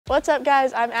What's up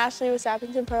guys, I'm Ashley with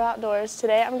Sappington Pro Outdoors.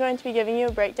 Today I'm going to be giving you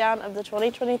a breakdown of the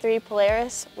 2023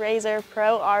 Polaris RZR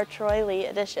Pro R Troy Lee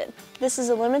Edition. This is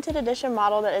a limited edition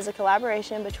model that is a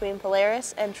collaboration between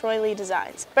Polaris and Troy Lee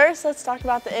Designs. First, let's talk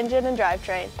about the engine and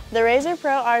drivetrain. The RZR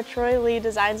Pro R Troy Lee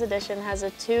Designs Edition has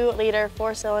a 2-liter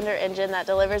 4-cylinder engine that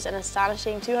delivers an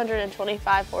astonishing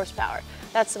 225 horsepower.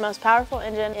 That's the most powerful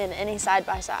engine in any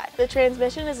side-by-side. The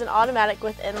transmission is an automatic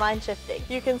with inline shifting.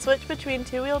 You can switch between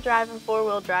 2-wheel drive and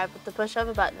 4-wheel drive with the push of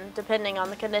a button, depending on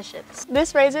the conditions.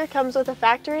 This RZR comes with a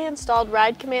factory-installed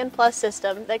Ride Command Plus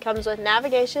system that comes with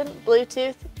navigation,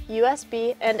 Bluetooth,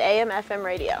 USB, and AM/FM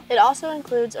radio. It also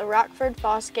includes a Rockford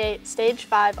Fosgate Stage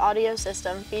 5 audio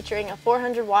system featuring a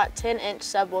 400-watt 10-inch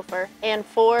subwoofer and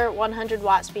 4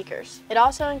 100-watt speakers. It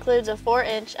also includes a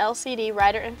 4-inch LCD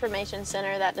rider information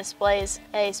center that displays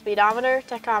a speedometer,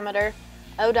 tachometer,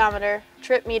 odometer,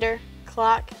 trip meter,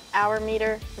 clock, hour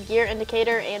meter, gear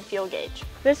indicator, and fuel gauge.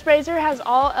 This RZR has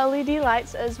all LED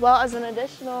lights as well as an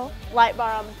additional light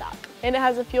bar on the top. And it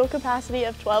has a fuel capacity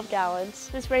of 12 gallons.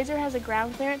 This RZR has a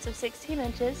ground clearance of 16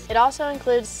 inches. It also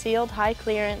includes sealed high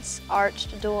clearance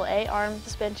arched dual A-arm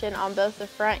suspension on both the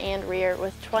front and rear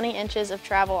with 20 inches of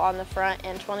travel on the front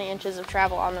and 20 inches of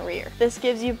travel on the rear. This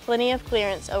gives you plenty of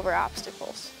clearance over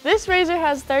obstacles. This RZR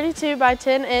has 32 by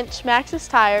 10 inch Maxxis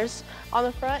tires on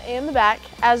the front and the back,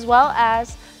 as well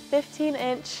as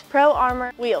 15-inch Pro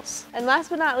Armor wheels. And last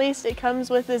but not least, it comes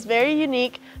with this very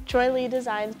unique Troy Lee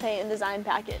Designs paint and design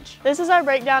package. This is our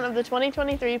breakdown of the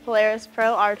 2023 Polaris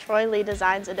Pro R Troy Lee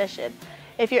Designs Edition.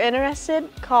 If you're interested,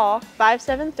 call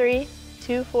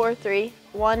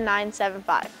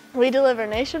 573-243-1975. We deliver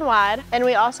nationwide, and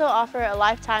we also offer a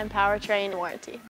lifetime powertrain warranty.